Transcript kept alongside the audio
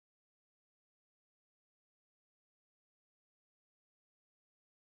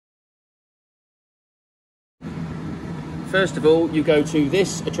first of all, you go to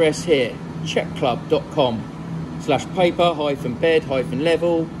this address here,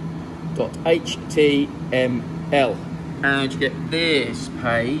 chepclub.com/paper-level.html, and you get this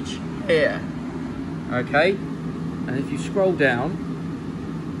page here. Okay, and if you scroll down,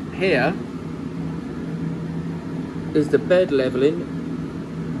 here is the bed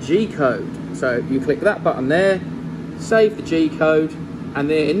leveling G code. So you click that button there, save the G code, and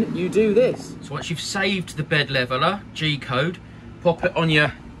then you do this. So once you've saved the bed leveler G code, pop it on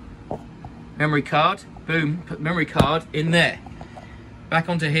your memory card. Boom, put memory card in there. Back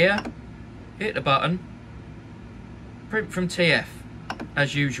onto here, hit the button, print from TF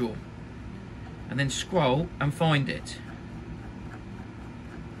as usual, and then scroll and find it.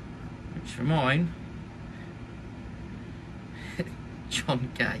 Which for mine,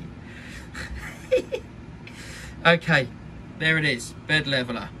 John Gay. Okay, there it is, bed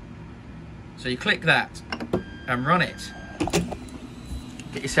leveler. So you click that and run it.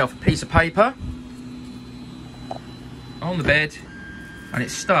 Get yourself a piece of paper on the bed, and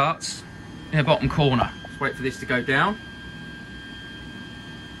it starts in the bottom corner. Just wait for this to go down.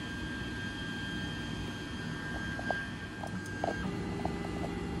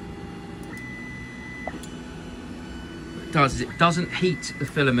 What it does is it doesn't heat the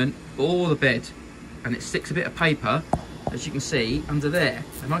filament or the bed, and it sticks a bit of paper, as you can see, under there,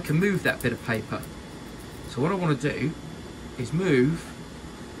 and I can move that bit of paper. So what I want to do is move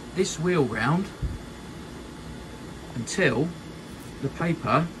this wheel round until the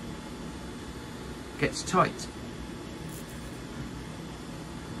paper gets tight.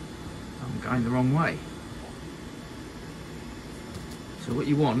 I'm going the wrong way. So what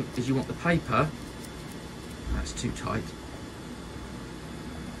you want is you want the paper, that's too tight,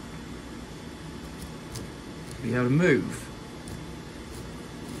 to be able to move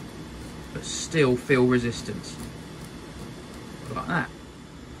but still feel resistance, like that.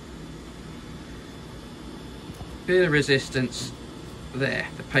 Bit of resistance there.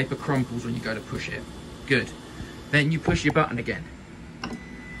 The paper crumples when you go to push it. Good. Then you push your button again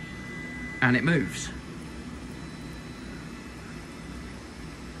and it moves.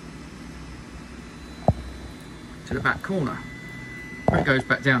 To the back corner where it goes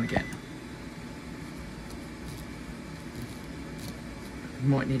back down again. You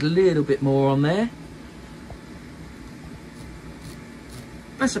might need a little bit more on there.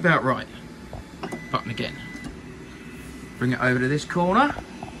 That's about right. Button again. Bring it over to this corner.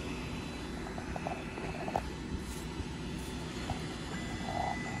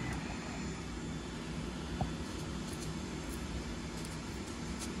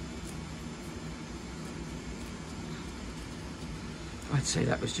 I'd say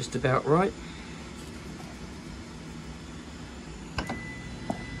that was just about right.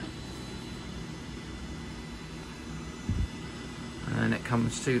 And it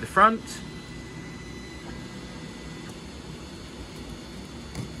comes to the front.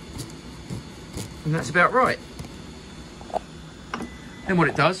 And that's about right. Then what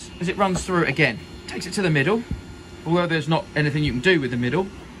it does is it runs through it again. Takes it to the middle. Although there's not anything you can do with the middle,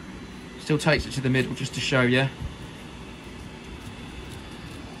 still takes it to the middle just to show you.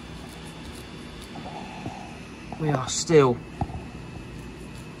 We are still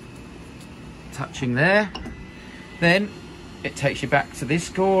touching there. Then it takes you back to this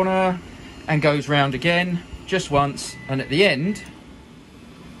corner and goes round again just once, and at the end,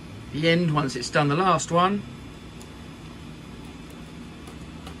 once it's done the last one,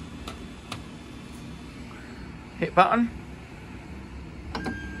 hit button.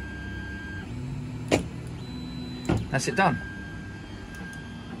 That's it done.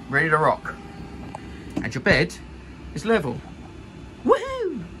 Ready to rock. And your bed is level.